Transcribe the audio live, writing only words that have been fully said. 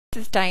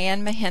This is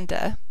Diane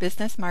Mahinda,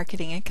 Business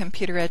Marketing and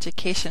Computer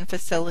Education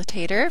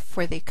Facilitator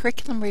for the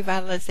Curriculum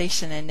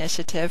Revitalization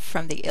Initiative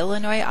from the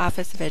Illinois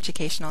Office of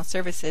Educational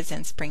Services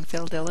in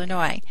Springfield,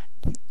 Illinois.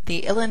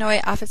 The Illinois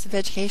Office of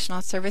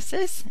Educational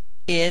Services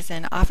is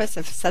an office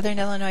of Southern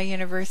Illinois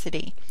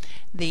University.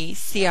 The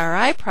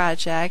CRI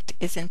project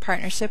is in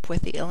partnership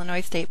with the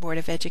Illinois State Board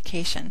of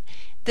Education.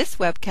 This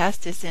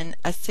webcast is in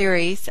a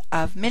series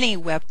of mini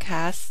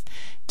webcasts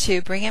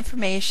to bring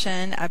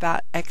information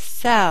about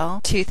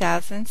Excel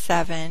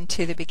 2007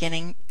 to the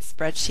beginning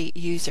spreadsheet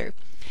user.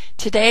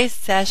 Today's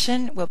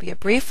session will be a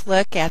brief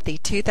look at the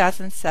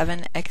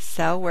 2007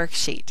 Excel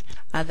worksheet.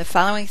 The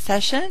following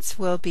sessions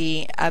will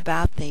be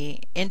about the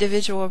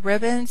individual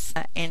ribbons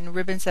and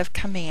ribbons of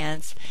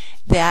commands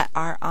that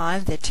are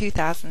on the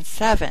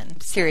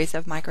 2007 series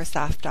of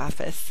Microsoft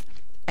Office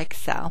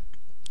Excel.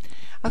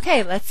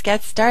 Okay, let's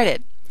get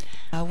started.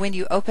 When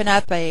you open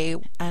up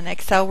an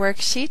Excel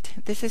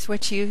worksheet, this is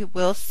what you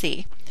will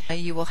see.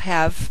 You will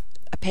have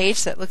a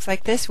page that looks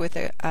like this with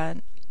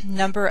a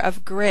number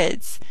of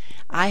grids.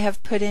 I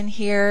have put in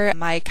here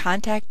my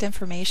contact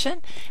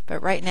information,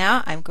 but right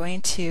now I'm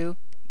going to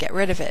get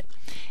rid of it.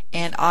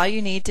 And all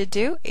you need to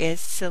do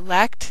is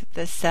select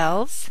the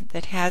cells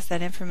that has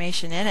that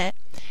information in it,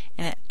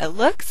 and it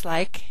looks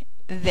like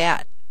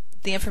that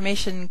the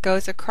information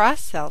goes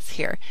across cells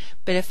here.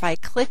 But if I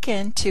click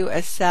into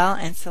a cell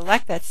and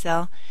select that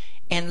cell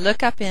and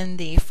look up in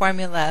the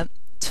formula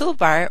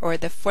toolbar or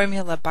the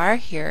formula bar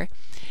here,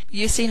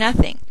 you see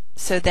nothing.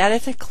 So that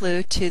is a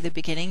clue to the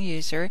beginning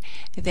user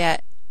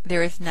that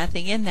there is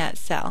nothing in that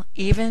cell,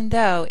 even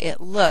though it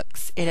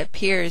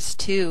appears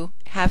to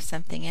have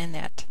something in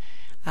that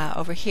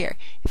over here.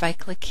 If I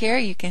click here,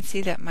 you can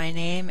see that my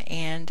name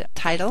and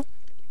title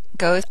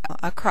goes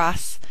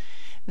across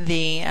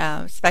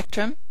the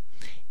spectrum.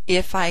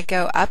 If I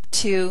go up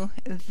to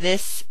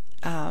this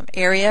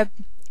area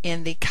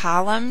in the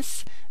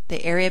columns,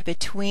 the area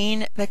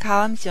between the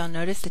columns, you'll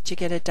notice that you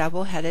get a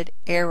double-headed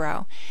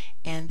arrow,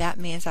 and that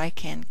means I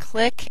can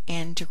click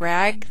and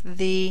drag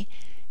the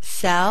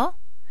cell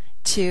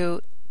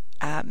to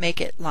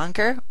make it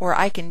longer, or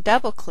I can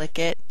double-click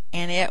it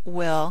and it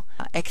will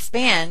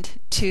expand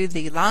to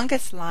the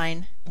longest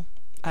line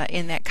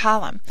in that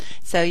column.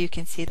 So you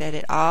can see that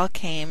it all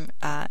came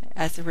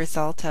as a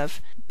result of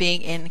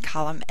being in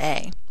column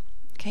A.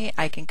 Okay,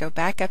 I can go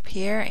back up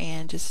here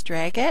and just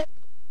drag it.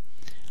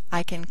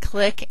 I can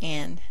click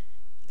and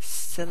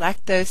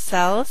select those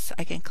cells.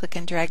 I can click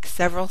and drag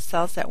several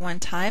cells at one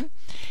time,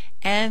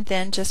 and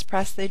then just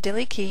press the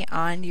delete key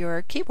on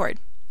your keyboard.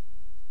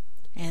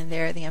 And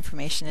there the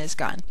information is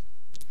gone.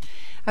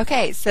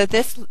 Okay, so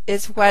this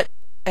is what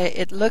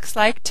it looks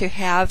like to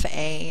have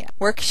a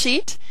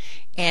worksheet.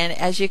 And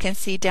as you can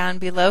see down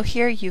below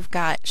here, you've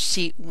got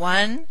sheet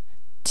 1,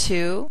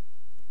 2,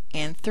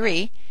 and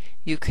 3.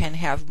 You can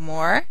have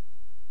more,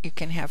 you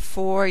can have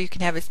 4, you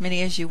can have as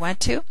many as you want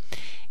to,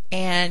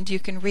 and you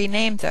can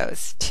rename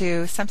those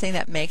to something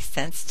that makes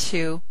sense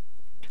to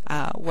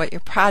what your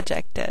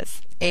project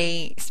is.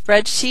 A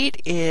spreadsheet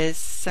is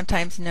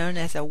sometimes known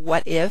as a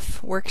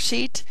what-if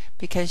worksheet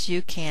because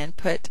you can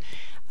put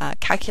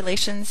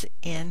calculations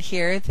in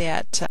here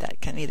that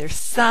can either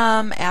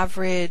sum,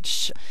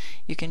 average,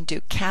 you can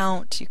do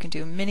count, you can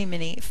do many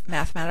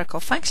mathematical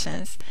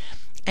functions,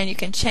 and you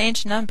can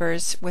change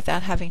numbers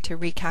without having to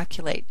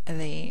recalculate.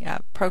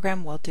 The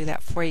program will do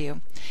that for you.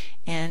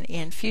 And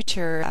in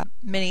future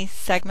mini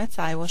segments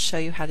I will show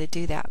you how to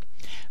do that.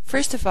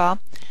 First of all,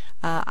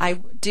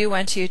 I do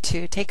want you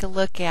to take a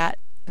look at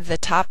the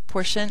top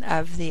portion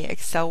of the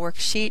Excel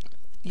worksheet.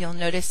 You'll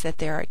notice that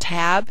there are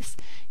tabs.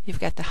 You've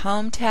got the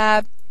Home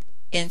tab,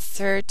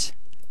 Insert,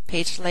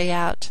 Page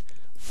Layout,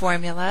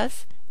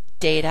 Formulas,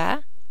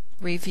 Data,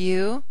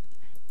 Review,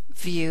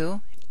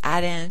 View,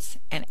 Add-ins,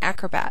 and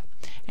Acrobat.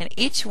 And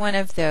each one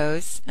of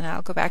those, and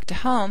I'll go back to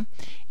Home,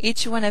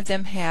 each one of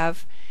them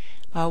have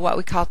what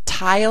we call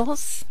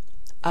tiles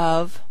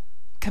of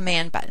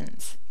command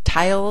buttons.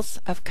 Tiles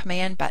of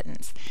command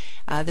buttons.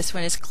 This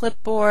one is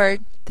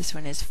clipboard, this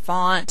one is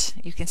font.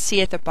 You can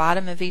see at the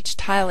bottom of each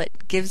tile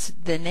it gives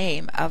the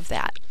name of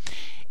that.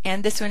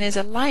 And this one is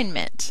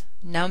alignment,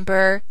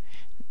 number,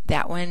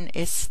 that one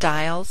is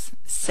styles,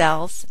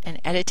 cells, and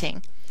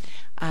editing.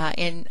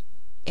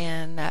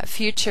 In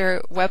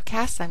future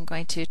webcasts, I'm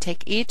going to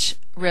take each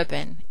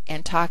ribbon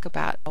and talk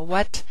about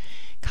what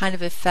kind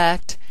of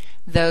effect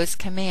those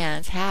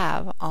commands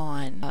have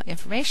on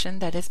information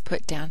that is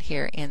put down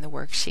here in the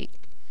worksheet.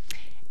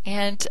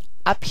 And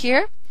up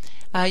here,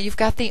 you've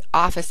got the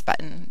Office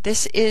button.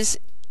 This is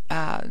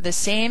the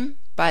same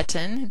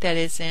button that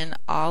is in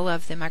all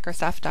of the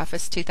Microsoft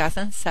Office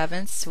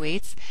 2007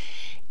 suites.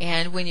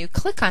 And when you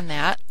click on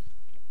that,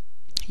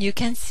 you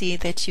can see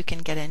that you can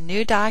get a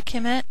new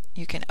document,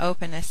 you can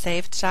open a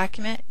saved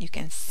document, you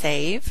can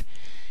save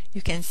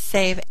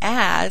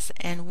as,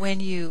 and when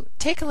you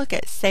take a look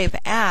at save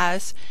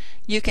as,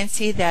 you can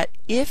see that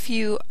if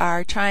you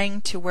are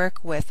trying to work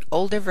with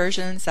older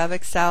versions of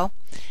Excel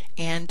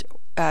and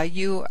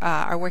you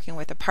are working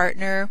with a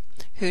partner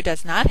who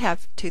does not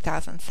have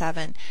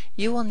 2007,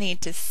 you will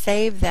need to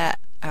save that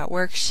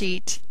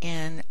worksheet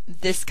in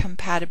this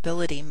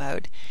compatibility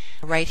mode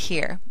right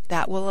here.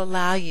 That will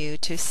allow you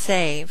to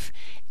save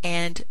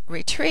and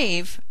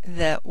retrieve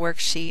the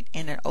worksheet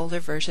in an older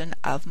version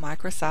of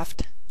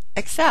Microsoft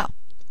Excel.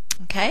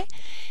 Okay?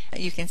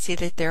 You can see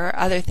that there are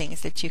other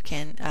things that you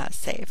can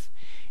save.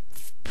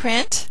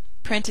 Print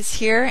is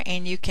here,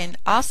 and you can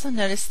also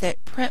notice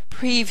that print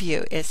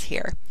preview is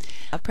here.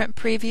 Print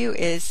preview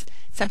is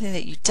something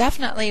that you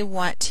definitely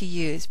want to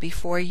use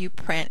before you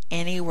print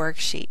any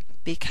worksheet,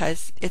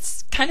 because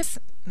it's kind of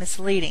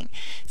misleading.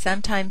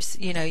 Sometimes,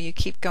 you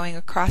keep going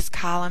across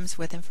columns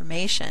with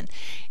information,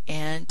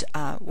 and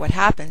what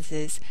happens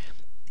is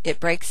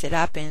it breaks it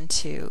up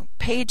into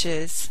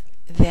pages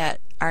that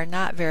are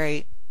not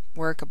very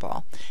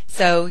workable.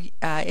 So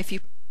if you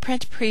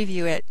print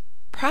preview it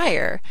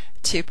prior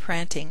to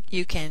printing,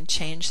 you can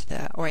change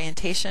the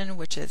orientation,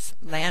 which is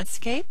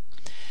landscape,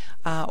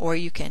 or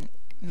you can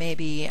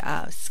maybe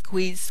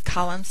squeeze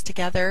columns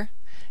together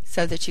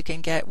so that you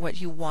can get what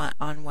you want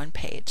on one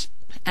page.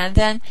 And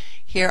then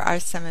here are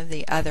some of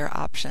the other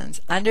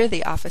options under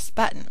the Office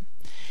button.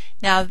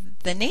 Now,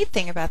 the neat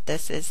thing about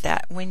this is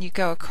that when you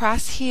go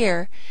across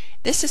here,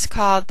 this is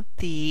called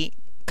the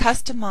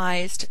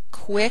Customized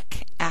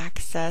Quick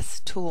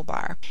Access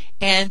Toolbar.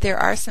 And there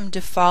are some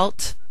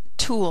default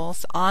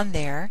tools on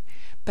there,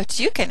 but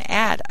you can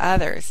add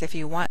others if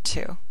you want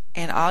to.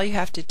 And all you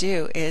have to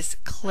do is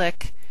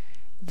click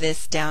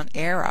this down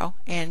arrow,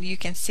 and you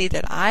can see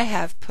that I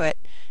have put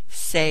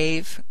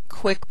Save,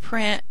 Quick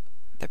Print,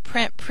 the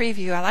Print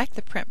Preview. I like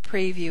the Print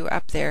Preview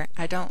up there.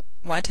 I don't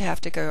want to have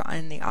to go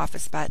on the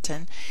Office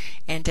button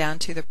and down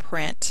to the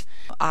Print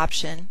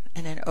option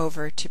and then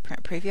over to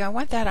Print Preview. I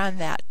want that on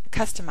that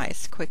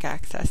Customized Quick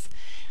Access.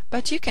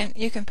 But you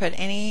can put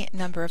any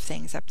number of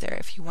things up there.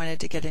 If you wanted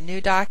to get a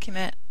new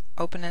document,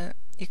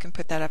 you can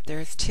put that up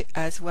there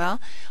as well.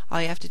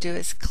 All you have to do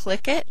is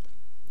click it,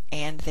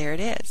 and there it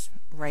is,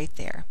 right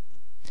there.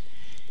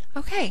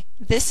 Okay,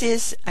 this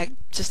is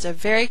just a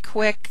very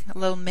quick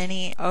little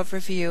mini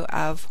overview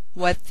of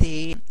what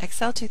the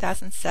Excel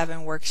 2007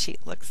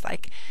 worksheet looks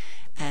like.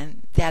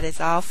 And that is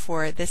all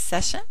for this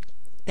session.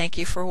 Thank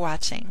you for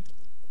watching.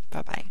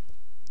 Bye-bye.